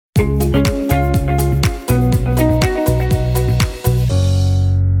Tere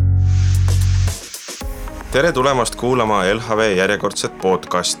tulemast kuulama LHV järjekordset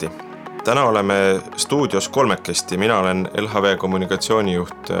podcasti. Täna oleme stuudios kolmekesti. Mina olen LHV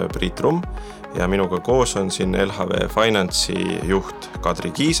kommunikatsioonijuht Priit Rumm ja minuga koos on siin LHV Finance'i juht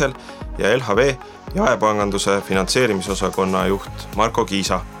Kadri Kiisel ja LHV jaepanganduse finantseerimisosakonna juht Marko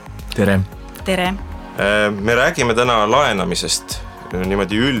Kiisa. Tere! Tere! Me räägime täna laenamisest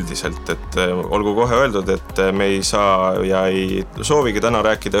niimoodi üldiselt, et olgu kohe öeldud, et me ei saa ja ei soovigi täna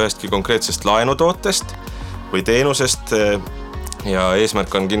rääkida ühestki konkreetsest laenutootest või teenusest ja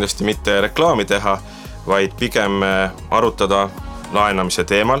eesmärk on kindlasti mitte reklaami teha, vaid pigem arutada laenamise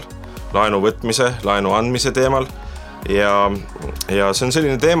teemal, laenu võtmise, laenu andmise teemal ja see on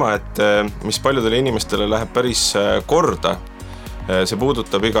selline teema, et mis paljudele inimestele läheb päris korda. See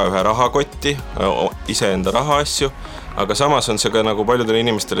puudutab igaühe rahakotti, iseenda rahaasju, aga samas on see ka nagu paljudele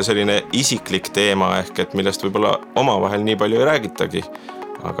inimestele selline isiklik teema ehk et millest võib-olla omavahel nii palju ei räägitagi,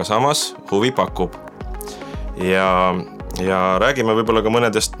 aga samas huvi pakub. Ja räägime võib-olla ka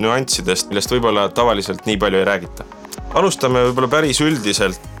mõnedest nüanssidest, millest võib-olla tavaliselt nii palju ei räägita. Alustame võib-olla päris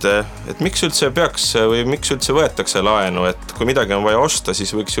üldiselt, et miks üldse peaks või miks üldse võetakse laenu, et kui midagi on vaja osta,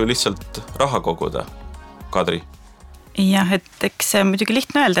 siis võiks ju lihtsalt raha koguda. Kadri? Jah, et eks muidugi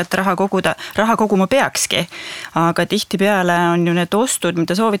lihtne öelda, et raha koguma peakski, aga tihtipeale on ju need ostud,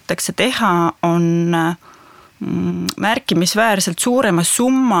 mida soovitakse teha, on märkimisväärselt suuremas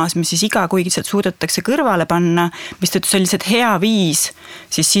summas, mis siis igakuiselt suudetakse kõrvale panna, mis tõttu sellised hea viis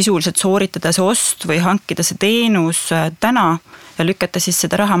siis sisuliselt sooritada see ost või hankida see teenus täna ja lükata siis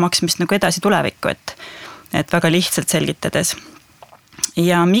seda raha maksmist nagu edasi tulevikku, et väga lihtsalt selgitades.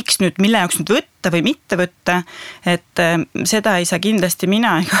 Ja miks nüüd, mille jaoks nüüd võtta või mitte võtta, et seda ei saa kindlasti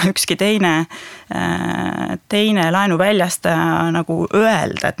mina ega ükski teine laenuväljastaja nagu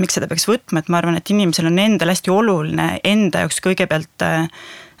öelda, et miks seda peaks võtma, et ma arvan, et inimesel on endal hästi oluline enda jaoks kõigepealt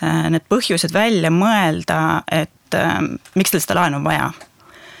need põhjused välja mõelda, et miks tal seda laenu on vaja.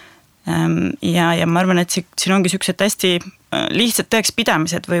 Ja ma arvan, et siin ongi sellised hästi lihtsad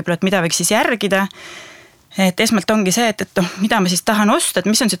tõekspidamised võib-olla, et mida võiks siis järgida. Et esmalt ongi see, et mida ma siis tahan osta, et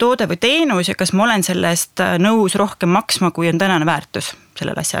mis on see toode või teenus ja kas ma olen sellest nõus rohkem maksma, kui on tänane väärtus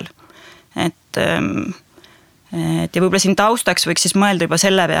sellel asjal. Et ja võib-olla siin taustaks võiks siis mõelda juba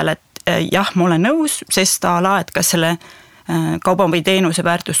selle peale, et jah, ma olen nõus, sest et kas selle kauba või teenuse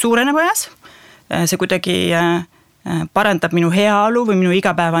väärtus suureneb ajas, see kuidagi parandab minu heaolu või minu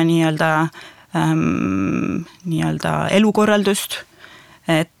igapäeva nii-öelda elukorraldust,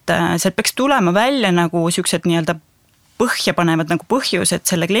 et sealt peaks tulema välja nagu siuksed nii-öelda põhjapanevad nagu põhjused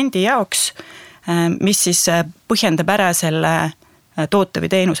selle kliendi jaoks, mis siis põhjendab ära selle toote või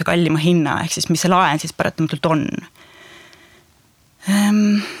teenuse kallima hinna, ehk siis mis see laen siis paratamatult on.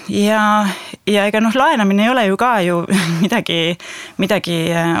 Ja ega laenamine ei ole ju ka ju midagi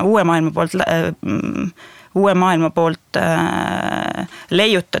uue maailma poolt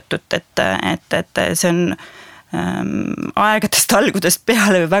leiutatud, et see on aegadest algusest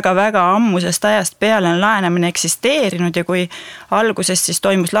peale või väga-väga ammusest ajast peale on laenamine eksisteerinud ja kui algusest siis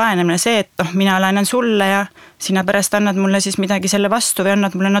toimus laenamine see, et mina laenan sulle ja sina pärast annad mulle siis midagi selle vastu või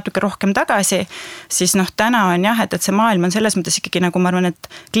annad mulle natuke rohkem tagasi, siis täna on jah, et see maailm on selles mõttes ikkagi nagu ma arvan,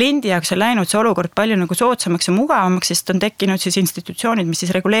 et kliendi jaoks on läinud see olukord palju nagu soodsamaks ja mugavamaks, sest on tekkinud siis institutsioonid, mis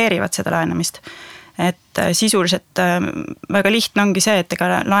siis reguleerivad seda laenamist. Et sisuliselt väga lihtne ongi see, et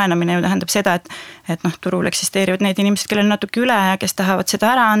ega laenamine ju tähendab seda, et turul eksisteerivad need inimesed, kellel on natuke üle ja kes tahavad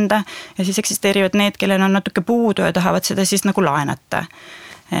seda ära anda ja siis eksisteerivad need, kellel on natuke puudu ja tahavad seda siis nagu laenata.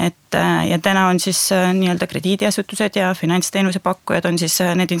 Et ja täna on siis nii-öelda krediidiasutused ja finantsteenuse pakkujad on siis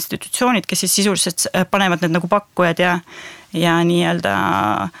need institutsioonid, kes siis sisuliselt panevad need nagu pakkujad ja nii-öelda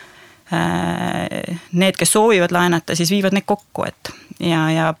need, kes soovivad laenata, siis viivad need kokku, et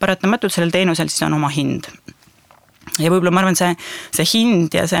ja paratamatult sellel teenusel siis on oma hind. Ja võib-olla ma arvan, see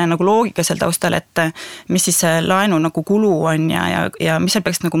hind ja see nagu loogika seal taustal, et mis siis see laenu nagu kulu on ja mis seal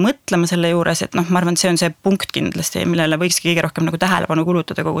peaks nagu mõtlema selle juures, et ma arvan, see on see punkt kindlasti, millele võikski kõige rohkem nagu tähelepanu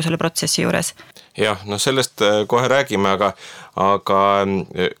kulutada kogu selle protsessi juures. Jah, sellest kohe räägime, aga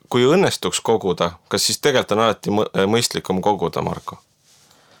kui õnnestuks koguda, kas siis tegelikult on alati mõistlikum koguda, Marko?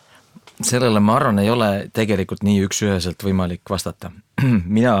 Sellele ma arvan, ei ole tegelikult nii üksüheselt võimalik vastata.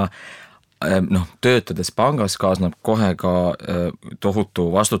 Mina töötades pangas kaasnab kohe ka tohutu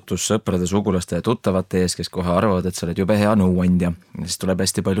vastutus sõprade, sugulaste ja tuttavate ees, kes kohe arvavad, et sa oled jube hea nõuandja. Siis tuleb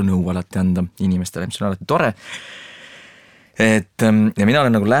hästi palju nõu alati anda inimestele, mis on alati tore. Ja mina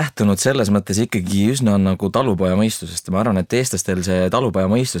olen nagu lähtunud selles mõttes ikkagi üsna nagu talupoja mõistusest. Ma arvan, et eestlastel see talupoja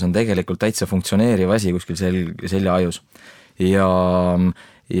mõistus on tegelikult täitsa funktsioneeriv asi kuskil selja ajus.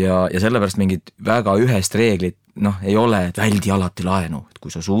 ja sellepärast mingit väga ühest reeglit ei ole, et väldi alati laenu, et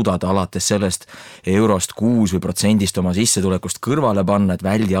kui sa suudad alates sellest eurost 6 või protsendist oma sissetulekust kõrvale panna, et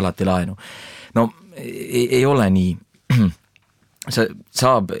väldi alati laenu. No ei ole nii.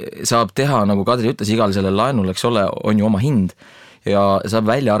 Saab teha, nagu Kadri ütles, igal sellel laenul, eks ole, on ju oma hind ja saab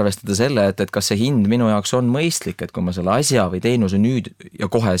välja arvestada selle, et kas see hind minu jaoks on mõistlik, et kui ma selle asja või teenuse nüüd ja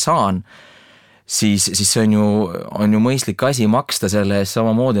kohe saan, siis see on ju mõistlik asi maksta selle eest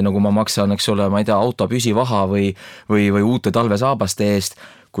samamoodi, nagu ma maksan, eks ole, ma ei tea, auto püsivaha või uute talvesaabaste eest,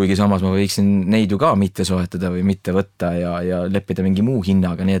 kuigi samas ma võiksin neid ju ka mitte soetada või mitte võtta ja leppida mingi muu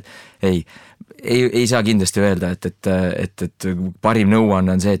hinnaga, nii et ei saa kindlasti öelda, et parim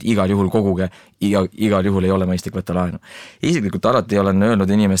nõuanne on see, et igal juhul koguge, igal juhul ei ole mõistlik võtta laenu. Isiklikult alati olen öelnud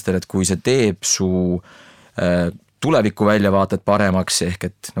inimestele, et kui see teeb su tuleviku väljavaated paremaks, ehk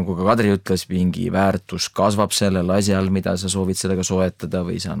et nagu ka Kadri ütles, mingi väärtus kasvab sellel asjal, mida sa soovid sellega soetada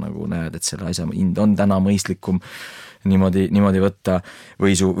või sa nagu näed, et selle asja hind on täna mõistlikum niimoodi võtta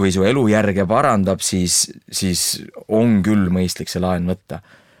või su elujärge parandab, siis on küll mõistlik see laen võtta.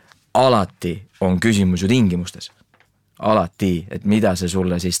 Alati on küsimus ju tingimustes. Alati, et mida see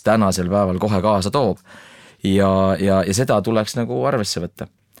sulle siis tänasel päeval kohe kaasa toob ja seda tuleks nagu arvesse võtta.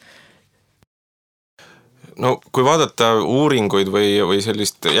 No kui vaadata uuringuid või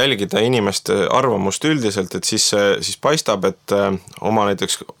sellist jälgida inimeste arvamust üldiselt, et siis paistab, et oma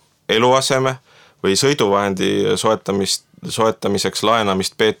näiteks eluaseme või sõiduvahendi soetamiseks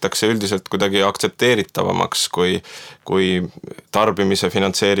laenamist peetakse üldiselt kuidagi aktsepteeritavamaks kui tarbimise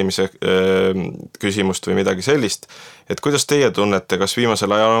finantseerimise küsimust või midagi sellist. Et kuidas teie tunnete, kas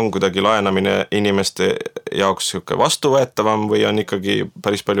viimasel ajal on kuidagi laenamine inimeste jaoks vastuvõetavam või on ikkagi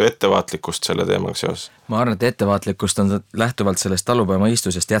päris palju ettevaatlikkust selle teemaga seoses? Ma arvan, et ettevaatlikkust on lähtuvalt sellest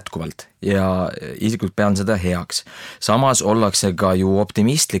talupojamõistusest jätkuvalt ja isiklikult pean seda heaks. Samas ollakse ka ju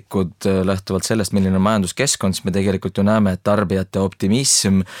optimistlikud lähtuvalt sellest, milline on majanduskeskkond, siis me tegelikult ju näeme, et tarbijate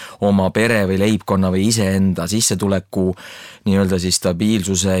optimism oma pere või leibkonna või iseenda sissetuleku nii-öelda siis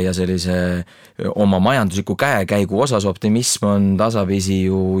stabiilsuse ja sellise oma majandusliku käekäigu osas optimism on tasapisi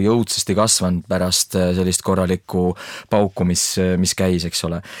ju jõudsasti kasvanud pärast sellist korralikku pauku, mis käis, eks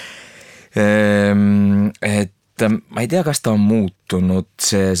ole. Et ma ei tea, kas ta on muutunud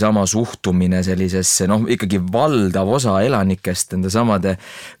see sama suhtumine sellisesse, ikkagi valdav osa elanikest, enda samade,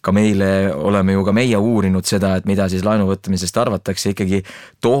 ka oleme ju ka meie uurinud seda, et mida siis laenuvõtmisest arvatakse, ikkagi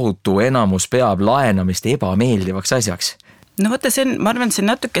tohutu enamus peab laenamist ebameeldivaks asjaks. No võtta, ma arvan, see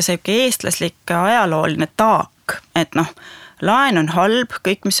natuke seebki eestlaslik ajalooline taak, et laen on halb,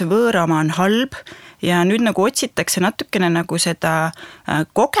 kõik, mis on võõrama, on halb ja nüüd nagu otsitakse natukene nagu seda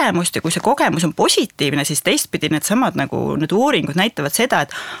kogemust ja kui see kogemus on positiivne, siis teistpidi needsamad nagu need uuringud näitavad seda,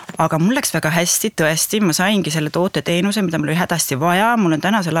 et aga mul läks väga hästi, tõesti, ma saingi selle toote teenuse, mida mul oli hädasti vaja, mul on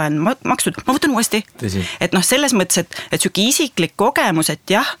täna see laen makstud, ma võtan uuesti. Et selles mõttes, et süki isiklik kogemus, et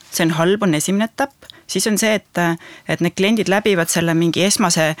jah, see on halb, on esimene etapp, siis on see, et need kliendid läbivad selle mingi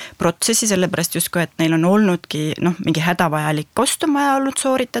esmase protsessi, sellepärast justkui, et neil on olnudki mingi hädavajalik ost on vaja olnud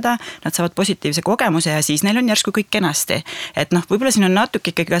sooritada, nad saavad positiivse kogemuse ja siis neil on järsku kõik kenasti. Et võib-olla siin on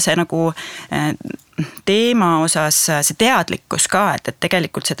natuke ikkagi ka see nagu teema osas see teadlikkus ka, et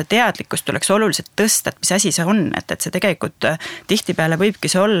tegelikult seda teadlikkust tuleks oluliselt tõsta, et mis asi see on, et see tegelikult tihtipeale võibki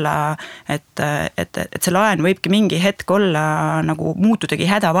see olla, et see laen võibki mingi hetk olla nagu muutudagi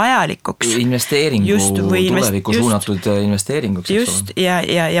hädavajalikuks. Tulevikku suunatud investeeringuks. Just,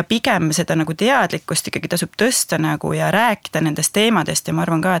 ja pigem seda nagu teadlikkust ikkagi tasub tõsta nagu ja rääkida nendest teemadest ja ma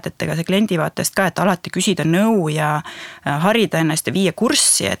arvan ka, et ega see kliendi vaatest ka, et alati küsida nõu ja harida ennast ja viia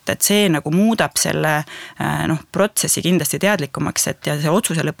kurssi, et see nagu muudab selle protsessi kindlasti teadlikumaks, ja see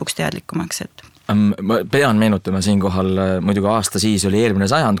otsuse lõpuks teadlikumaks, et ma pean meenutama siinkohal, muidugi aasta siis oli eelmine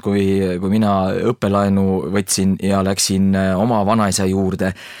sajand, kui mina õppelaenu võtsin ja läksin oma vanaisa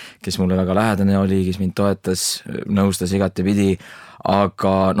juurde, kes mulle väga lähedane oli, kes mind toetas, nõustas igatepidi,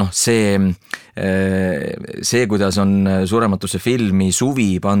 aga see, kuidas on Surematusse filmi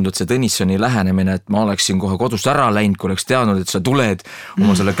Suvi pandud see Tõnissoni lähenemine, et ma oleksin kohe kodust ära läinud, kui oleks teadnud, et sa tuled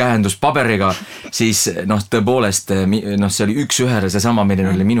oma selle käenduspaberiga, siis tõepoolest, see oli üks ühele seesama,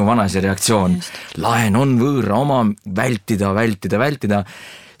 milline oli minu vanaisa reaktsioon. Laen on võõra oma, vältida.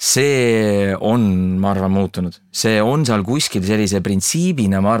 See on, ma arvan, muutunud. See on seal kuskil sellise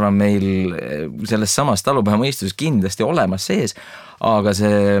printsiibina, ma arvan, meil selles samas talupojamõistuses kindlasti olemas sees, aga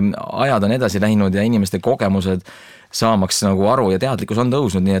see ajad on edasi läinud ja inimeste kogemused saamaks nagu aru ja teadlikkus on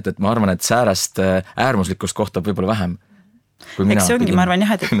tõusnud, nii et ma arvan, et säärast äärmuslikkust kohtab võib-olla vähem. Eks see ongi, ma arvan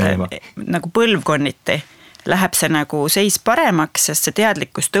jah, et nagu põlvkonniti läheb see nagu seis paremaks, sest see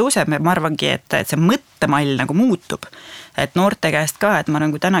teadlikkus tõuseb ja ma arvangi, et see mõttemall nagu muutub. Et noorte käest ka, et ma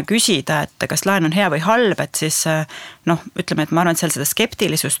arvan, kui täna küsida, et kas laen on hea või halb, et siis ütleme, et ma arvan, et seal seda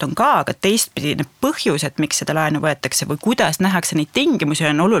skeptilisust on ka, aga teistpidi need põhjused, miks seda laenu võetakse või kuidas nähakse neid tingimusi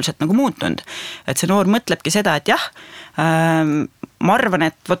on oluliselt nagu muutunud. Et see noor mõtlebki seda, et jah, ma arvan,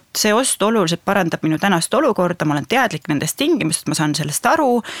 et vot see ost oluliselt parandab minu tänast olukorda, ma olen teadlik nendest tingimustest, ma saan sellest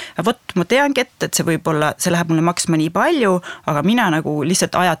aru, vot ma teangi, et see võib-olla, see läheb mulle maksma nii palju, aga mina nagu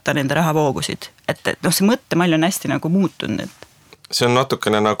lihtsalt ajatan enda rahavoogusid. Et see mõttemall on hästi nagu muutunud. See on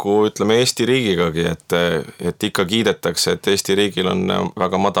natukene nagu ütleme Eesti riigigagi, et ikka kiidetakse, et Eesti riigil on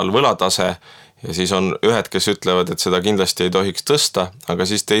väga madal võlatase ja siis on ühed, kes ütlevad, et seda kindlasti ei tohiks tõsta, aga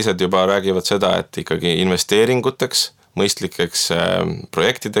siis teised juba räägivad seda, et ikkagi investeeringuteks, mõistlikeks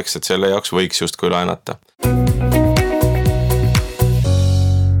projektideks, et selle jaoks võiks justkui laenata.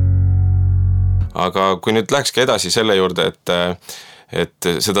 Aga kui nüüd lähekski edasi selle juurde,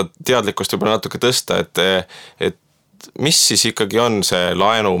 et seda teadlikkust võib-olla natuke tõsta, et mis siis ikkagi on see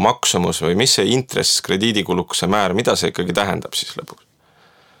laenu maksumus või mis see intress, krediidikulukuse määr, mida see ikkagi tähendab siis lõpuks?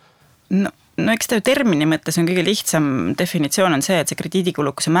 No eks ta termini mõttes on kõige lihtsam definitsioon on see, et see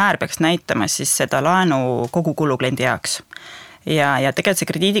krediidikulukuse määr peaks näitama siis seda laenu kogukulu kliendi jaoks. Ja tegelikult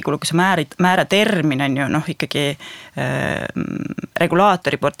see krediidikulukuse määra termin on ju ikkagi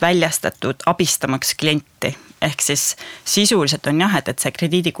regulaatori poolt väljastatud abistamaks klienti. Ehk siis sisuliselt on jah, et see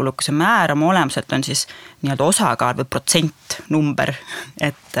krediidikulukuse määr oma olemuselt on siis nii-öelda osakaal või protsentnumber,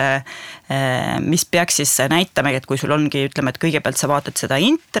 et mis peaks siis näitama, et kui sul ongi, ütleme, et kõigepealt sa vaatad seda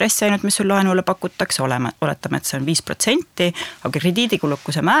intressi ainult, mis sul laenule pakutakse, oletame, et see on 5%, aga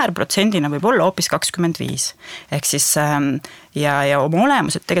krediidikulukuse määr protsendina võib olla hoopis 25%. Ehk siis ja oma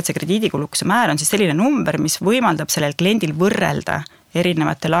olemuselt tegelikult see krediidikulukuse määr on siis selline number, mis võimaldab sellel kliendil võrrelda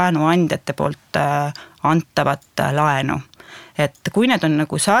erinevate laenuandjate poolt antavat laenu. Et kui need on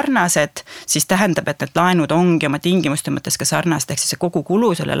nagu sarnased, siis tähendab, et need laenud ongi oma tingimuste mõttes ka sarnased, ehk siis see kogu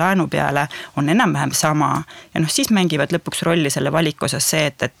kulu selle laenu peale on enam-vähem sama. Ja siis mängivad lõpuks rolli selle valikosas see,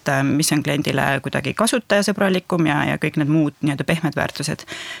 et mis on kliendile kuidagi kasutajasõbralikum ja kõik need muud nii-öelda pehmed väärtused.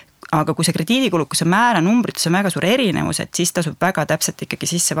 Aga kui see krediidikulukuse määra numbrites on väga suur erinevus, et siis tasub väga täpselt ikkagi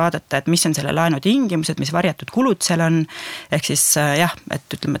sisse vaadata, et mis on selle laenu tingimused, mis varjatud kulud seal on. Ehk siis jah,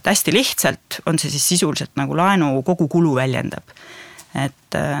 et ütleme, et hästi lihtsalt on see siis sisuliselt nagu laenu kogu kulu väljendab.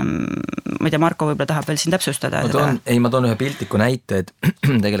 Et ma ei tea, Marko võib-olla tahab veel siin täpsustada. Ma toon ühe piltliku näite, et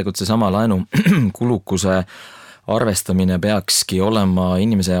tegelikult see sama laenu kulukuse arvestamine peakski olema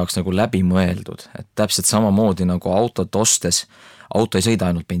inimese jaoks nagu läbimõeldud, et täpselt samamoodi nagu autot ostes, auto ei sõida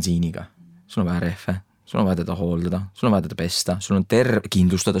ainult bensiiniga, sul on vaja rehve, sul on vaja teda hooldada, sul on vaja teda pesta, sul on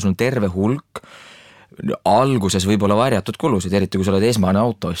kindlustada, sul on terve hulk, alguses võib-olla varjatud kulusid, eriti kui sa oled esmane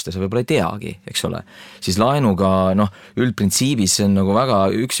autoostja, sa võib-olla ei teagi, eks ole. Siis laenuga, üldprintsiibis see on nagu väga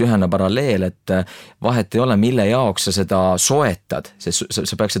üksühene paralleel, et vahet ei ole, mille jaoks sa seda soetad,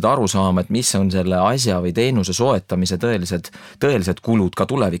 sa peaksid aru saama, et mis on selle asja või teenuse soetamise tõelised kulud ka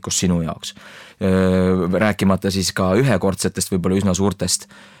tulevikus sinu jaoks. Rääkimata siis ka ühekordsetest võib-olla üsna suurtest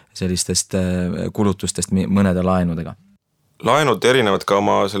sellistest kulutustest mõnede laenudega. Laenud erinevad ka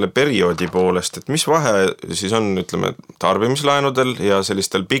oma selle perioodi poolest, et mis vahe siis on, ütleme, tarbimislaenudel ja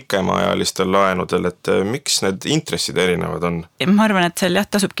sellistel pikemaajalistel laenudel, et miks need intressid erinevad on? Ma arvan, et seal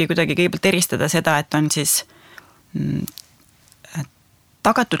tasubki kuidagi kõigepealt eristada seda, et on siis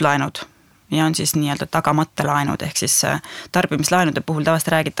tagatud laenud ja on siis nii-öelda tagamata laenud, ehk siis tarbimislaenude puhul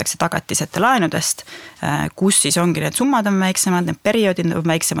tavaliselt räägitakse tagatisete laenudest, kus siis ongi need summad on väiksemad, need perioodid on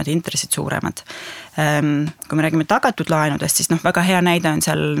väiksemad, intressid suuremad. Kui me räägime tagatud laenudest, siis väga hea näide on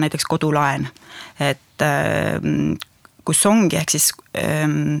seal näiteks kodulaen, et kus ongi, ehk siis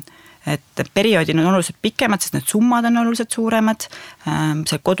et perioodid on oluliselt pikemad, sest need summad on oluliselt suuremad.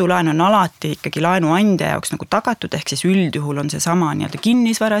 See kodulaen on alati ikkagi laenuandja jaoks nagu tagatud, ehk siis üldjuhul on see sama nii-öelda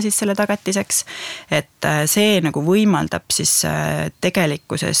kinnisvara siis selle tagatiseks, et see nagu võimaldab siis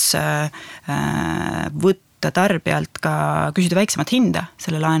tegelikkuses võtta tarbijalt ka küsida väiksemat hinda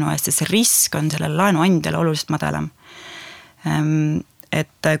selle laenu eest, sest see risk on sellele laenuandjale oluliselt madalam.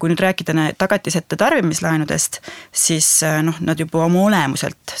 Et kui nüüd rääkida tagatisete tarbimislaenudest, siis nad juba oma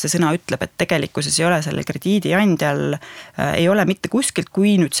olemuselt, see sõna ütleb, et tegelikkuses ei ole selle krediidiandjal, ei ole mitte kuskilt,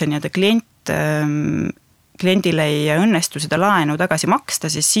 kui nüüd see nii-öelda kliendile ei õnnestu seda laenu tagasi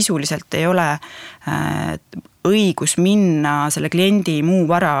maksta, siis sisuliselt ei ole õigus minna selle kliendi muu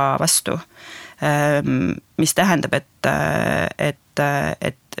vara vastu, mis tähendab, et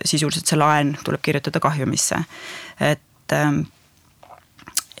sisuliselt see laen tuleb kirjutada kahjumisse.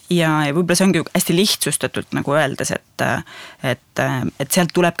 ja võib-olla see ongi hästi lihtsustatult nagu öeldes, et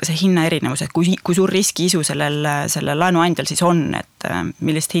sealt tuleb ka see hinna erinevus, et kui suur riskiisu sellel laenuandjal siis on, et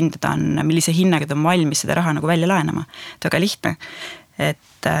millist hinda ta on, millise hinnaga ta on valmis seda raha nagu välja laenama. Et väga lihtne.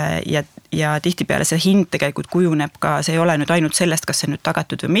 Ja tihtipeale see hind tegelikult kujuneb ka, see ei ole nüüd ainult sellest, kas see on nüüd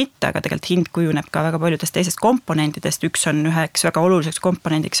tagatud või mitte, aga tegelikult hind kujuneb ka väga paljudest teisest komponentidest. Üks on üheks väga oluliseks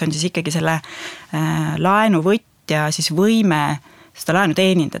komponendiks on siis ikkagi selle laenuvõtja siis võime seda laenu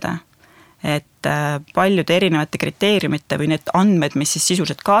teenindada. Et paljude erinevate kriteeriumite või need andmed, mis siis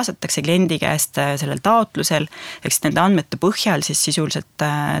sisuliselt kaasatakse kliendi käest sellel taotlusel, eks nende andmete põhjal siis sisuliselt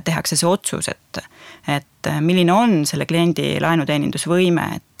tehakse see otsus, et milline on selle kliendi laenuteenindusvõime,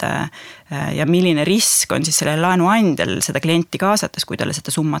 ja milline risk on siis selle laenuandjal seda klienti kaasates, kui talle seda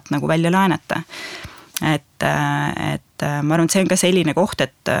summat nagu välja laenata. Et ma arvan, et see on ka selline koht,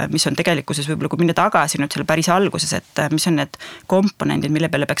 et mis on tegelikkuses võib-olla, kui minna tagasi nüüd selle päris alguses, et mis on need komponendid, mille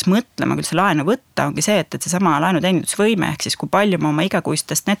peale peaks mõtlema, küll see laenu võtta, ongi see, et see sama laenuteenindusvõime, ehk siis kui palju ma oma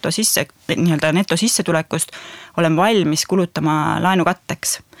igakuistest netosissetulekust olen valmis kulutama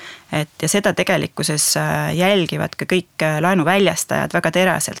laenukatteks. Ja seda tegelikkuses jälgivad ka kõik laenuväljastajad väga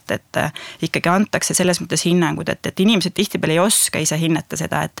teraselt, et ikkagi antakse selles mõttes hinnangud, et inimesed tihtipeale ei oska ise hinnata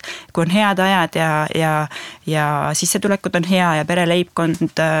seda, et kui on head ajad ja sissetulekud on hea ja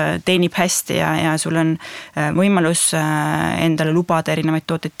pereleibkond teenib hästi ja sul on võimalus endale lubada erinevaid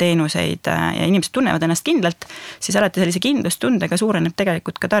tooteid, teenuseid ja inimesed tunnevad ennast kindlalt, siis alati sellise kindlustundega suureneb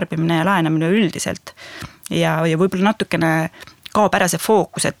tegelikult ka tarbimine ja laenamine üldiselt. Ja võib-olla natukene kaob ära see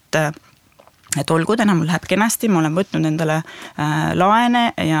fookus, et olgu täna mul läheb kenasti, ma olen võtnud endale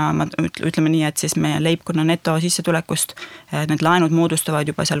laene ja ma ütleme nii, et siis meie leibkonna neto sissetulekust need laenud moodustavad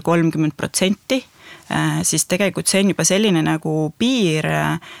juba seal 30%, siis tegelikult see on juba selline nagu piir,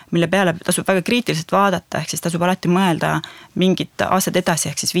 mille peale tasub väga kriitiliselt vaadata, ehk siis tasub alati mõelda mingid aastad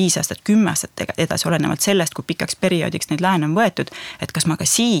edasi, ehk siis 5 aastat, 10 aastat edasi, olenevalt sellest, kui pikaks perioodiks neid laene on võetud, et kas ma ka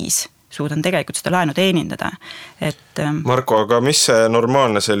siis suudan tegelikult seda laenu teenindada. Marko, aga mis see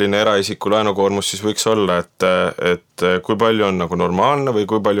normaalne selline eraisiku laenukoormus siis võiks olla, et kui palju on nagu normaalne või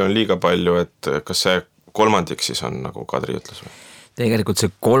kui palju on liiga palju, et kas see kolmandik siis on nagu Kadri ütles või? Tegelikult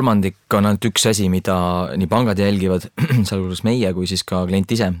see kolmandik on ainult üks asi, mida nii pangad jälgivad, sealjuures meie kui siis ka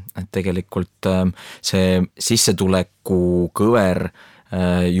klient ise, et tegelikult see sissetuleku kõver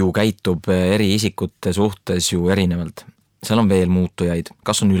ju käitub eri isikute suhtes ju erinevalt. Seal on veel muutujaid,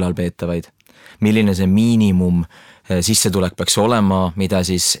 kas on ülalpeetavaid, milline see miinimum sissetulek peaks olema, mida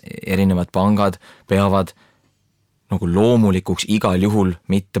siis erinevad pangad peavad nagu loomulikuks igal juhul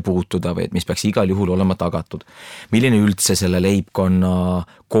mitte puutuda või et mis peaks igal juhul olema tagatud. Milline üldse selle leibkonna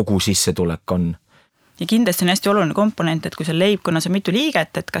kogu sissetulek on? Ja kindlasti on hästi oluline komponent, et kui seal leibkonnas on mitu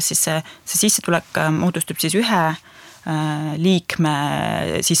liiget, et kas siis see sissetulek moodustub siis ühe liikme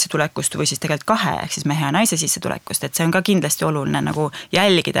sissetulekust või siis tegelikult 2, ehk siis mehe ja naise sissetulekust, et see on ka kindlasti oluline nagu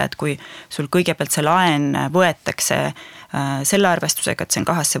jälgida, et kui sul kõigepealt see laen võetakse selle arvestusega, et see on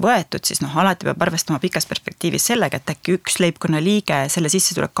kahasse võetud, siis alati peab arvestama pikas perspektiivis sellega, et äkki üks leibkonna liige selle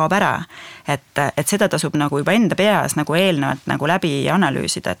sissetulek kaob ära, et seda tasub nagu juba enda peas nagu eelnevalt nagu läbi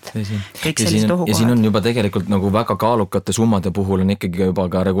analüüsida, et kõik sellised ohukohad. Ja siin on juba tegelikult nagu väga kaalukate summade puhul on ikkagi juba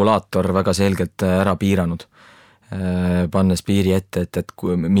ka regulaator väga selgelt ära piiranud, pannes piiri ette, et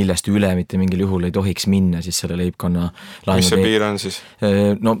millest üle mitte mingil juhul ei tohiks minna siis selle leibkonna laenu. Mis see piir on siis?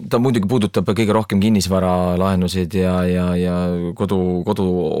 No ta muidugi puudutab kõige rohkem kinnisvara laenusid ja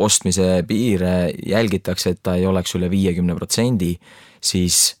kodu ostmise piire jälgitakse, et ta ei oleks üle 50%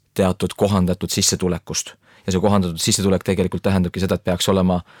 siis teatud kohandatud sissetulekust. Ja see kohandatud sissetulek tegelikult tähendabki seda, et peaks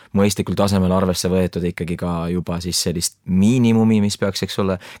olema mõistlikul tasemel arvesse võetud ikkagi ka juba siis sellist miinimumi, mis peaks, eks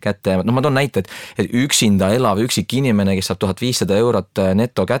ole, kätte. No ma toon näite, et üksinda elav üksik inimene, kes saab 1500 eurot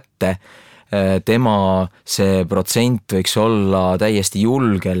neto kätte, tema see protsent võiks olla täiesti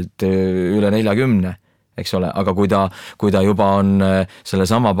julgelt üle 40, eks ole, aga kui ta juba on selle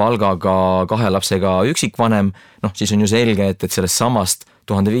sama palgaga 2 lapsega üksikvanem, siis on ju selge, et sellest samast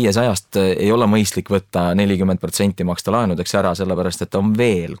 1500-st ei ole mõistlik võtta 40% maksta laenudeks ära, sellepärast et on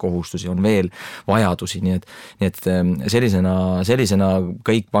veel kohustusi, on veel vajadusi, nii et sellisena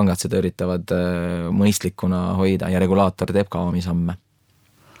kõik pangad seda üritavad mõistlikuna hoida ja regulaator teeb ka omi samme.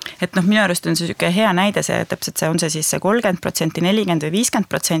 Et minu arust on see hea näide, see täpselt see on see siis 30%, 40% või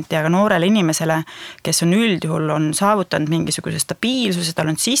 50%, aga noorele inimesele, kes on üldjuhul on saavutanud mingisuguse stabiilsuse, tal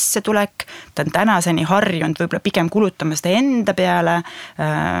on sissetulek, ta on tänaseni harjunud võib-olla pigem kulutama seda enda peale,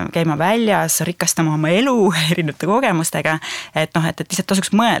 käima väljas, rikastama oma elu erinevate kogemustega, et lihtsalt tasuks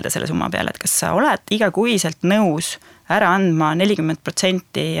mõelda selle summa peale, et kas sa oled igakuiselt nõus ära andma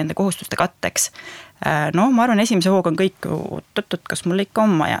 40% enda kohustuste katteks, ma arvan, esimese hooga on kõik, kas mul ikka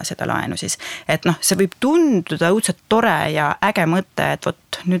on vaja seda laenu siis. Et see võib tunduda õudselt tore ja äge mõte, et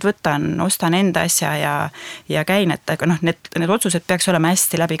vot nüüd ostan enda asja ja käin, et aga need otsused peaks olema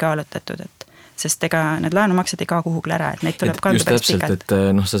hästi läbi kaalutatud, sest ega need laenumaksed ei kao kuhugile ära, et neid tuleb kanda päris pikalt. Et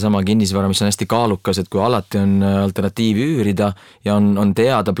seesama kinnisvara, mis on hästi kaalukas, et kui alati on alternatiivi üürida ja on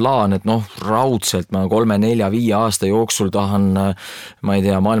teada plaan, et raudselt ma 3, 4, 5 aasta jooksul tahan, ma ei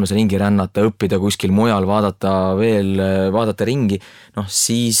tea, maailmas ringi rännata, õppida kuskil mujal, vaadata ringi,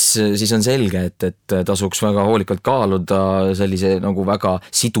 siis on selge, et tasuks väga hoolikalt kaaluda sellise nagu väga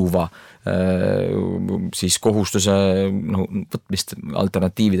siduva siis kohustuse võtmist,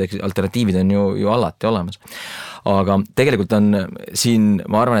 alternatiivid on ju alati olemas. Aga tegelikult on siin,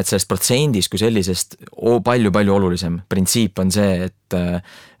 ma arvan, et sellest protsendist kui sellisest palju olulisem printsiip on see, et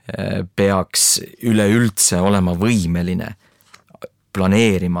peaks üleüldse olema võimeline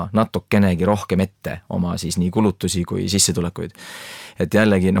planeerima natukenegi rohkem ette oma siis nii kulutusi kui sissetulekuid. Et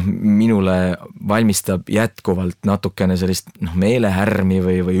jällegi minule valmistab jätkuvalt natukene sellist meelehärmi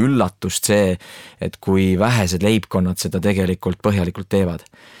või üllatust see, et kui vähesed leibkonnad seda tegelikult põhjalikult teevad.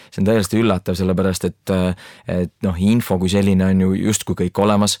 See on täiesti üllatav, sellepärast et info kui selline on ju justkui kõik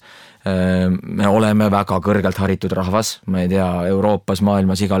olemas. Me oleme väga kõrgelt haritud rahvas, ma ei tea, Euroopas,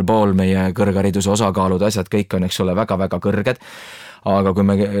 maailmas, igal pool meie kõrghariduse osakaalud, asjad kõik on, eks ole, väga-väga kõrged. Aga kui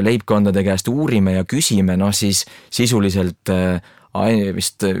me leibkondade käest uurime ja küsime, siis sisuliselt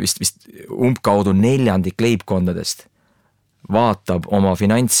vist umbkaudu 4% leibkondadest vaatab oma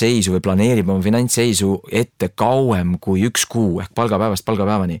finantsseisu või planeerib oma finantsseisu ette kauem kui 1 kuu ehk palgapäevast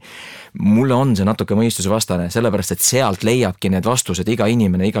palgapäevani. Mulle on see natuke mõistusevastane, sellepärast et sealt leiabki need vastused, iga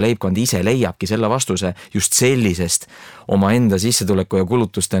inimene, iga leibkond ise leiabki selle vastuse just sellisest oma enda sissetuleku ja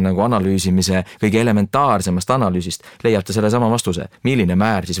kulutuste nagu analüüsimise, kõige elementaarsemast analüüsist leiab ta selle sama vastuse, milline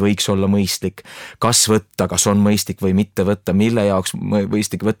määr siis võiks olla mõistlik, kas võtta, kas on mõistlik või mitte võtta, mille jaoks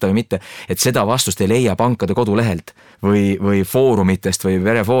mõistlik võtta või mitte, et seda vastust ei leia pankade kodulehelt või foorumitest või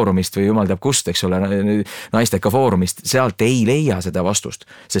verefoorumist või jumal teab kust, eks ole, naisteka foorumist, sealt ei leia seda vastust,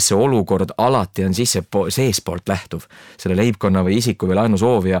 sest see olukord alati on seespoolt lähtuv, selle leibkonna või isiku või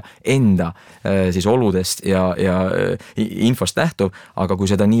laenusoovija enda siis oludest ja infost lähtuv, aga kui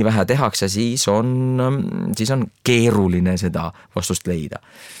seda nii vähe tehakse, siis on keeruline seda vastust leida.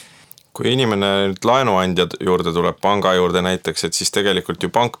 Kui inimene nüüd laenuandja juurde tuleb, panga juurde näiteks, et siis tegelikult ju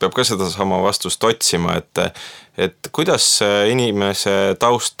pank peab ka seda sama vastust otsima, et kuidas inimese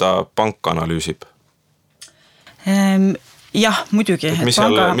tausta pank analüüsib? Jah, muidugi. Mis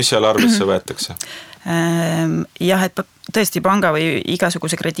seal arvesse võetakse? Jah, et tõesti panga või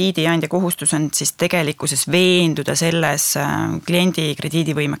igasuguse krediidiandja kohustus on siis tegelikkuses veenduda selles kliendi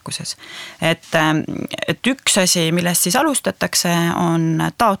krediidivõimekuses. Et üks asi, millest siis alustatakse, on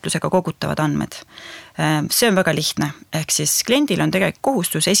taotlusega kogutavad andmed. See on väga lihtne, ehk siis kliendil on tegelikult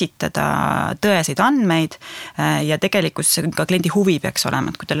kohustus esitada tõeseid andmeid ja tegelikult ka kliendi huvi peaks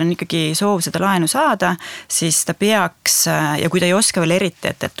olema, et kui tal on ikkagi soov seda laenu saada, siis ta peaks, ja kui ta ei oska veel eriti,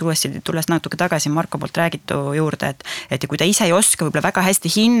 et tulles natuke tagasi Marko poolt räägitu juurde, et kui ta ise ei oska võib-olla väga hästi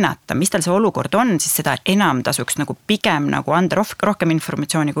hinnata, mis tal see olukord on, siis seda enam tasuks nagu pigem nagu anda rohkem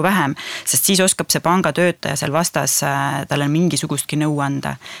informatsiooni kui vähem, sest siis oskab see panga töötaja seal vastas talle mingisugustki nõu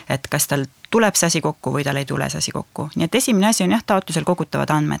anda, et kas tal tuleb see asi kokku või tal ei tule see asi kokku. Nii et esimene asi on taotlusel kogutavad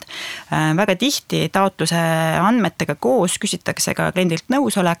andmed. Väga tihti taotluse andmetega koos küsitakse ka kliendilt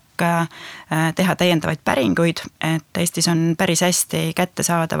nõusolek, teha täiendavaid päringuid, et Eestis on päris hästi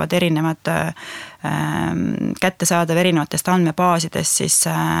kättesaadav erinevatest andmebaasidest siis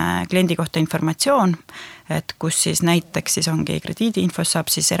kliendi kohta informatsioon, et kus siis näiteks siis ongi krediidiinfos saab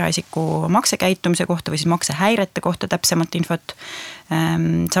siis eraisiku maksekäitumise kohta või siis maksehäirete kohta täpsemalt infot.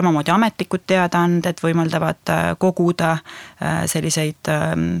 Samamoodi ametlikud teadaanded võimaldavad koguda selliseid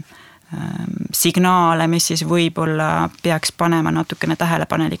signaale, mis siis võib-olla peaks panema natukene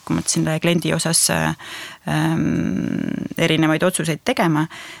tähelepanelikumalt selle kliendi osas erinevaid otsuseid tegema,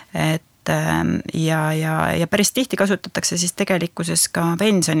 et ja päris tihti kasutatakse siis tegelikkuses ka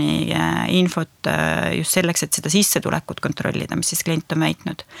pensioni infot just selleks, et seda sissetulekut kontrollida, mis siis klient on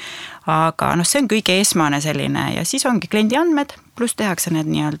väitnud. Aga see on kõige esmane selline ja siis ongi kliendi andmed, pluss tehakse need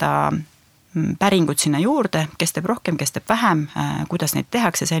nii-öelda päringud sinna juurde, kes teeb rohkem, kes teeb vähem, kuidas neid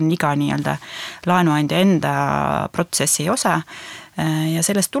tehakse, see on iga nii-öelda laenuandja enda protsessi osa ja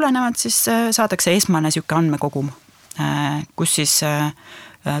sellest tulenevalt siis saadakse esmane siuke andmekogum, kus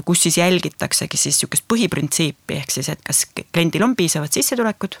siis jälgitaksegi siis niisugust põhiprintsiipi, ehk siis, et kas kliendil on piisavad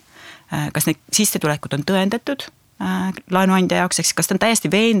sissetulekud, kas need sissetulekud on tõendatud laenuandja jaoks, ehk kas ta on täiesti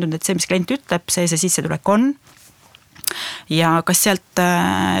veendunud, et see, mis klient ütleb, see sissetulek on, ja kas sealt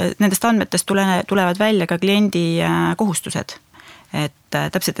nendest andmetest tulevad välja ka kliendi kohustused. Et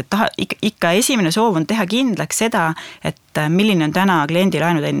täpselt, et ikka esimene soov on teha kindlaks seda, et milline on täna kliendi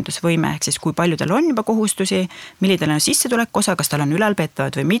laenuteenindusvõime, ehk siis kui palju tal on juba kohustusi, milline on sissetulek osa, kas tal on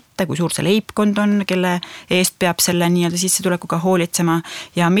ülalpeetavad või mitte, kui suur see leibkond on, kelle eest peab selle nii-öelda sissetulekuga hoolitsema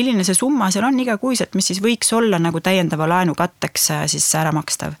ja milline see summa seal on igakuiselt, mis siis võiks olla nagu täiendava laenu katteks siis ära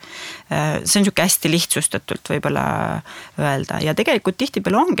makstav. See on niisugune hästi lihtsustatult võib-olla öelda ja tegelikult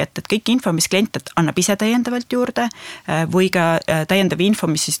tihtipeale ongi, et kõik info, mis klient annab ise täiendavalt juurde või ka täiendav info,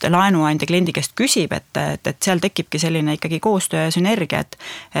 mis siis laenuandja kliendi käest küsib, et seal tekibki selline ikkagi koostöö ja sünergia, et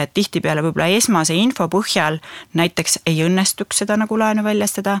tihtipeale võib-olla esmase info põhjal näiteks ei õnnestuks seda nagu laenu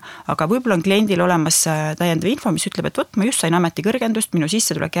väljastada, aga võib-olla on kliendil olemas täiendav info, mis ütleb, et ma just sain ametikõrgendust, minu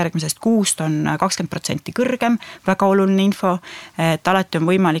sissetulek järgmisest kuust on 20% kõrgem, väga oluline info, et alati on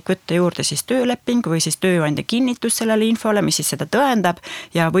võimalik võtta juurde siis tööleping või siis tööandja kinnitus sellele infole, mis siis seda tõendab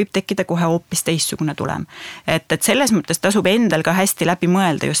ja võib tekkida kohe hoopis teistsugune tulem. Et selles mõttes tasub endal ka hästi läbi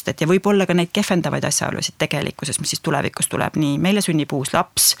mõelda just, et ja võib olla ka neid kehvendavaid asjaolusid tegelikkuses, mis siis tulevikus tuleb, nii meile sünnib uus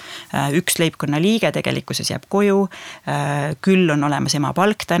laps, üks leibkonna liige tegelikkuses jääb koju, küll on olemas ema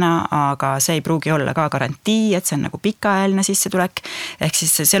palk täna, aga see ei pruugi olla ka garantii, et see on nagu pikaajaline sissetulek, ehk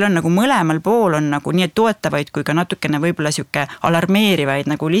siis seal on nagu mõlemal pool on nagu nii toetavaid kui ka natukene võib-olla sihuke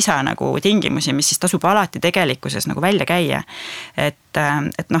alarmeerivaid nagu lisa nagu tingimusi, mis siis tasub alati tegelikkuses nagu välja käia.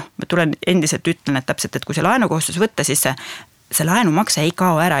 Et noh, ma tulen endiselt ütlen, et täpselt, et kui see laenukohustus võtta, siis see laenumakse ei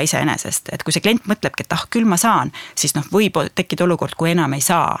kao ära iseenesest, et kui see klient mõtlebki, et küll ma saan, siis võib tekkida olukord, kui enam ei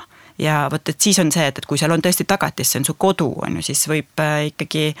saa. Ja võt, et siis on see, et kui seal on tõesti tagatis, see on su kodu, on ju, siis võib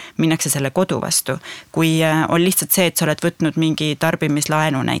ikkagi minnakse selle kodu vastu. Kui on lihtsalt see, et sa oled võtnud mingi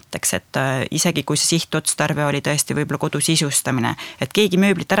tarbimislaenu näiteks, et isegi kui see sihtotstarve oli tõesti võib-olla kodu sisustamine, et keegi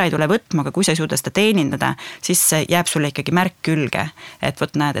mööblit ära ei tule võtma, aga kui sa ei suuda seda teenindada, siis jääb sulle ikkagi märk külge. Et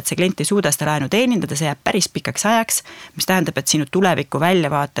võt näed, et see klient ei suuda seda laenu teenindada, see jääb päris pikaks ajaks, mis tähendab, et sinu tuleviku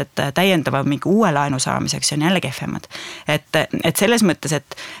väljavaated täiendava mingi uue laenu saamiseks on jälle kehvemad. Et selles mõttes,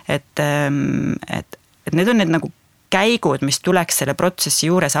 et need on need nagu käigud, mis tuleks selle protsessi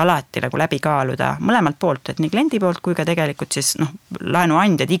juures alati nagu läbi kaaluda mõlemalt poolt, et nii kliendi poolt kui ka tegelikult siis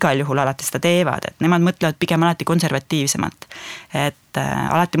laenuandjad igal juhul alati seda teevad, et nemad mõtlevad pigem alati konservatiivsemalt, et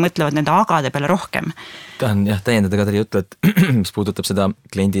alati mõtlevad nende agade peale rohkem. Tahan täiendada Kadri juttu, et mis puudutab seda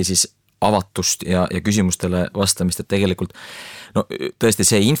kliendi siis avatust ja küsimustele vastamist, et tegelikult tõesti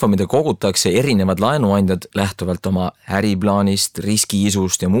see info, mida kogutakse, erinevad laenuandjad lähtuvalt oma äriplaanist,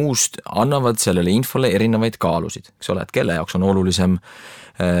 riskiisust ja muust annavad sellele infole erinevaid kaalusid, eks ole, et kelle jaoks on olulisem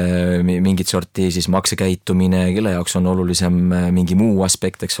mingit sorti siis maksekäitumine, kelle jaoks on olulisem mingi muu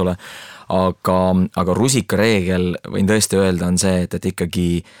aspekt, eks ole, aga rusikareegel võin tõesti öelda on see, et ikkagi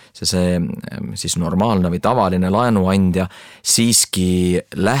see siis normaalne või tavaline laenuandja siiski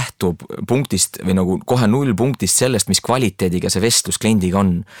lähtub punktist või nagu kohe nullpunktist sellest, mis kvaliteediga see vestlus kliendiga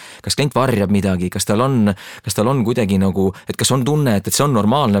on. Kas klient varjab midagi, kas tal on kuidagi nagu, et kas on tunne, et see on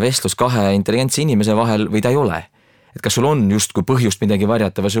normaalne vestlus kahe intelligentse inimese vahel või ta ei ole. Et kas sul on justkui põhjust midagi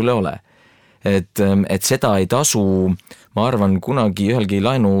varjata või sul ei ole. Et seda ei tasu, ma arvan, kunagi ühelgi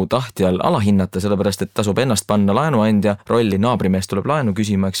laenutahtjal alahinnata, sellepärast, et tasub ennast panna laenuandja rolli, naabrimeest tuleb laenu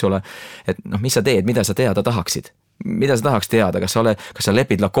küsima, eks ole, et mis sa teed, mida sa teada tahaksid, mida sa tahaks teada, kas sa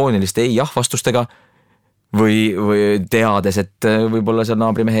lepid lakooniliste ei-jah vastustega või teades, et võib-olla seal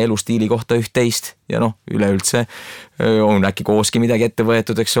naabrimehe elustiili kohta üht-teist ja üleüldse on äkki kooski midagi ette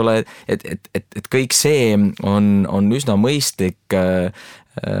võetud, eks ole, et kõik see on üsna mõistlik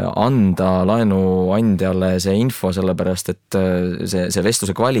anda laenuandjale see info, sellepärast et see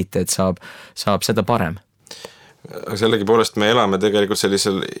vestluse kvaliteet saab seda parem. Sellegipoolest me elame tegelikult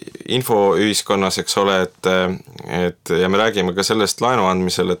sellisel infoühiskonnas, eks ole, et ja me räägime ka sellest laenu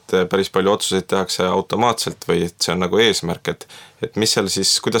andmisel, et päris palju otsuseid tehakse automaatselt või et see on nagu eesmärk, et mis seal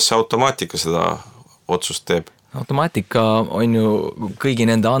siis, kuidas see automaatika seda otsust teeb? Automaatika on ju kõigi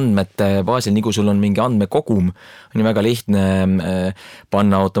nende andmete baasil, nii kui sul on mingi andmekogum, on ju väga lihtne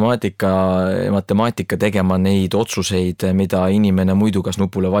panna automaatika ja matemaatika tegema neid otsuseid, mida inimene muidu kas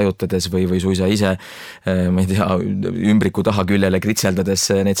nupule vajutades või suisa ise, ma ei tea, ümbriku taha küljele kritseldades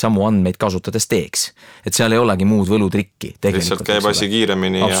neid samu andmeid kasutades teeks. Et seal ei olegi muud võlutrikki. Lihtsalt käib asi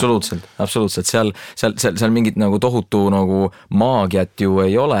kiiremini. Absoluutselt. Seal mingit nagu tohutu nagu maagiat ju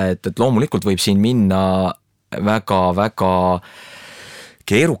ei ole, et loomulikult võib siin minna väga-väga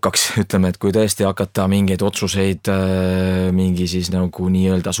keerukaks, ütleme, et kui tõesti hakata mingeid otsuseid mingi siis nagu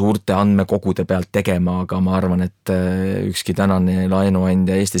nii-öelda suurte andmekogude pealt tegema, aga ma arvan, et ükski tänane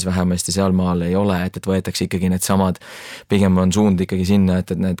laenuandja Eestis vähemasti sealmaal ei ole, et võetakse ikkagi need samad, pigem on suund ikkagi sinna,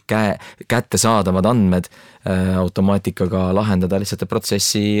 et need kättesaadavad andmed automaatikaga lahendada lihtsalt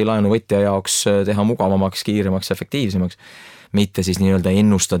protsessi laenuvõtja jaoks, teha mugavamaks, kiiremaks, efektiivsemaks, mitte siis nii-öelda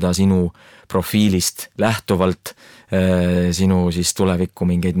ennustada sinu profiilist lähtuvalt sinu siis tulevikku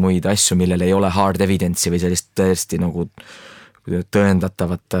mingeid muid asju, millel ei ole hard evidence'i või sellist tõesti nagu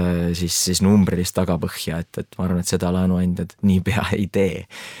tõendatavat siis numbrilist tagapõhja, et ma arvan, et seda laenuandjad niipea ei tee.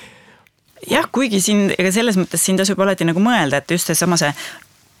 Jah, kuigi siin, ega selles mõttes siin tasub alati nagu mõelda, et just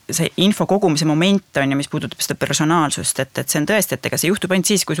see info kogumise moment on ja mis puudutab seda personaalsust, et see on tõesti, et ega see juhtub ainult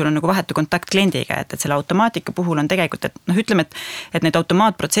siis, kui sul on nagu vahetu kontakt kliendiga, et selle automaatika puhul on tegelikult, et ütleme, et need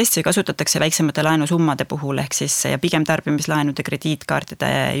automaatprotsessi kasutatakse väiksemate laenusummade puhul ehk siis ja pigem tarbimislaenude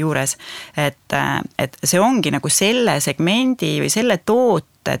krediitkaartide juures, et see ongi nagu selle segmendi või selle toote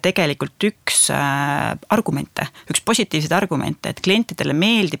tegelikult üks argumente, üks positiivseid argumente, et klientidele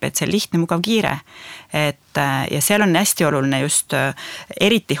meeldib, et see on lihtne, mugav, kiire. Ja seal on hästi oluline just,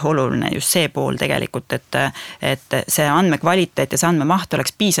 eriti oluline just see pool tegelikult, et see andmekvaliteet ja see andmemaht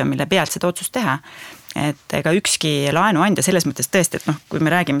oleks piisav, mille pealt seda otsust teha. Et ega ükski laenuandja selles mõttes tõesti, et kui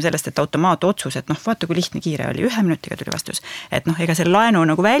me räägime sellest, et automaatotsus, et vaata kui lihtne kiire oli, 1 minutiga tuli vastus, et ega selle laenu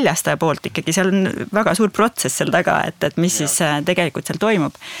nagu väljastaja poolt ikkagi seal on väga suur protsess seal taga, et mis siis tegelikult seal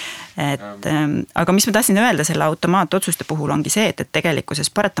toimub. Aga mis ma tahtsin öelda selle automaatotsuste puhul ongi see, et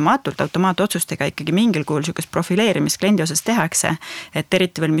tegelikkuses paratamatult automaatotsustega ikkagi mingil kujul sükest profileerimist kliendi osas tehakse, et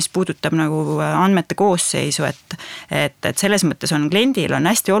eriti veel mis puudutab nagu andmete koosseisu, et selles mõttes on kliendil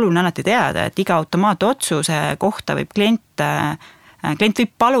on hästi oluline alati teada, et iga automaatotsuse kohta võib klient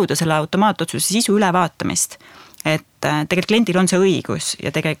võib paluda selle automaatotsuse sisu ülevaatamist, et tegelikult kliendil on see õigus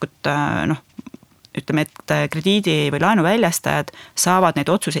ja tegelikult ütleme, et krediidi või laenu väljastajad saavad neid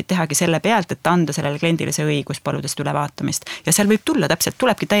otsuseid tehagi selle pealt, et anda sellele kliendile see õigus paludest ülevaatamist. Ja seal võib tulla täpselt,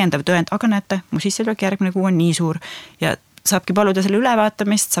 tulebki täiendav tõend, aga näete, mu sissetulek järgmine kuu on nii suur ja saabki paluda selle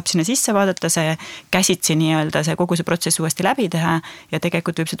ülevaatamist, saab sinna sisse vaadata, see käsitsi nii-öelda see kogu see protsess uuesti läbi teha ja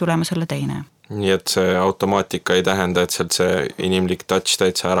tegelikult võib see tulemus olla teine. Nii et see automaatika ei tähenda, et sealt see inimlik touch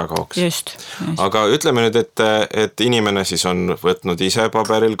täitsa ära kaoks. Just. Aga ütleme nüüd, et inimene siis on võtnud ise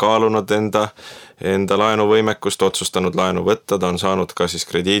paberil, kaalunud enda laenuvõimekust, otsustanud laenu võtta, ta on saanud ka siis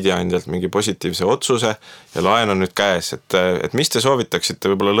krediidiandjalt mingi positiivse otsuse ja laen on nüüd käes, et mis te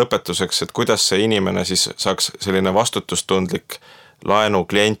soovitaksite võib-olla lõpetuseks, et kuidas see inimene siis saaks selline vastutustundlik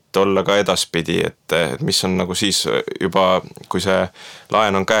laenuklient olla ka edaspidi, et mis on nagu siis juba, kui see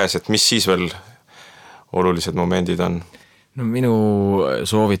laen on käes, et mis siis veel olulised momendid on? No minu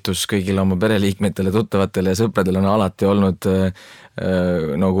soovitus kõigile oma pereliikmetele, tuttavatele ja sõpradele on alati olnud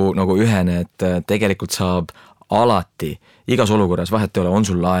nagu ühene, et tegelikult saab alati igas olukorras, vahet ei ole, on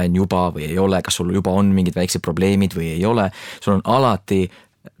sul laen juba või ei ole, kas sul juba on mingid väiksed probleemid või ei ole, sul on alati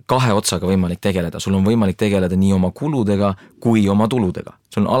 2 otsaga võimalik tegeleda, sul on võimalik tegeleda nii oma kuludega kui oma tuludega,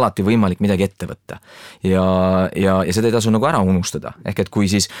 sul on alati võimalik midagi ette võtta ja seda ei tasu nagu ära unustada, ehk et kui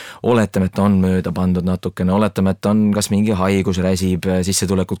siis oletame, et on mööda pandud natukene, oletame, et on kas mingi haigus räsib,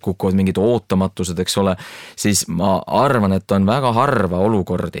 sissetulekud kukuvad, mingid ootamatused, eks ole, siis ma arvan, et on väga harva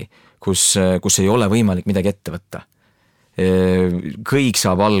olukordi, kus ei ole võimalik midagi ette võtta. Kõik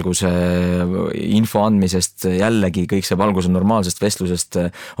saab alguse info andmisest, jällegi kõik saab alguse normaalsest vestlusest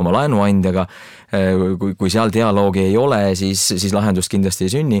oma laenuandjaga, kui seal dialoogi ei ole, siis lahendust kindlasti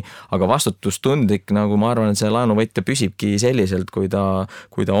ei sünni, aga vastutustundlik, nagu ma arvan, et see laenuvõtja püsibki selliselt, kui ta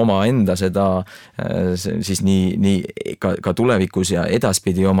oma enda seda siis nii ka tulevikus ja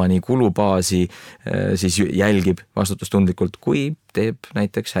edaspidi oma nii kulubaasi siis jälgib vastutustundlikult, kui teeb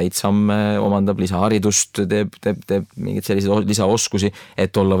näiteks häid samme, omandab lisaharidust, teeb mingid sellised lisaoskusi,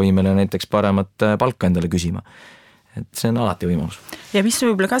 et olla võimeline näiteks paremat palka endale küsima. Et see on alati võimalus. Ja mis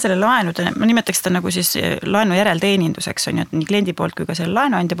võib-olla ka selle laenude, ma nimetaks seda nagu siis laenu järelteeninduseks on ju, et nii kliendi poolt kui ka selle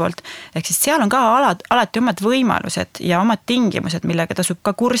laenuandja poolt, ehk siis seal on ka alati omad võimalused ja omad tingimused, millega tasub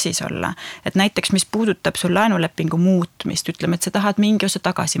ka kursis olla. Et näiteks mis puudutab sul laenulepingu muutmist, ütleme, et sa tahad mingi osa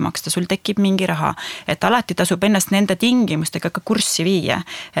tagasi maksta, sul tekib mingi raha, et alati tasub ennast nende tingimustega ka kurssi viia,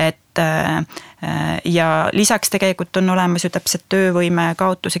 et ja lisaks tegelikult on olemas ju täpselt töövõime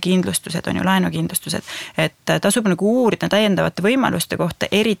kaotuse kindlustused, on ju laenukindlustused, et tasub nagu uurida täiendavate võimaluste kohta,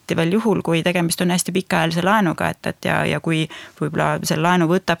 eriti veel juhul, kui tegemist on hästi pikaajalise laenuga, ja kui võib-olla selle laenu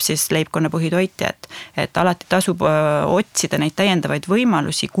võtab siis leibkonna põhitoitja, et alati tasub otsida neid täiendavaid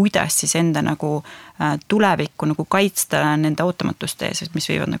võimalusi, kuidas siis enda nagu tulevikku nagu kaitsta nende ootamatuste ees,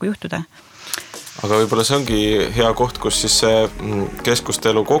 mis võivad nagu juhtuda. aga võib-olla see ongi hea koht, kus siis see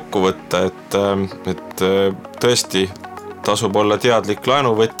keskustelu kokku võtta, et tõesti tasub olla teadlik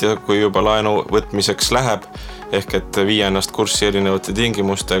laenuvõtja, kui juba laenu võtmiseks läheb, ehk et viia ennast kurssi erinevate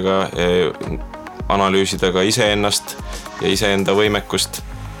tingimustega, analüüsida ka iseennast ja iseenda võimekust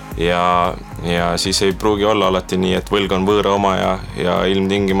ja siis ei pruugi olla alati nii, et võlg on võõra oma ja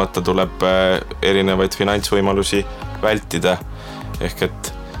ilmtingimata tuleb erinevaid finantsvõimalusi vältida. Ehk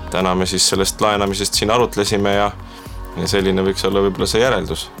et täna me siis sellest laenamisest siin arutlesime ja selline võiks olla võib-olla see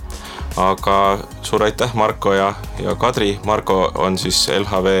järeldus. Aga suur aitäh Marko ja Kadri. Marko on siis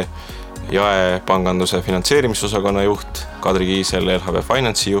LHV jaepanganduse finantseerimisosakonna juht, Kadri Kiisel LHV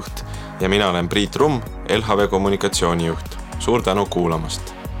Finance'i juht ja mina olen Priit Rumm, LHV kommunikatsiooni juht. Suur tänu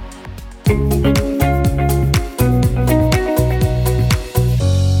kuulamast!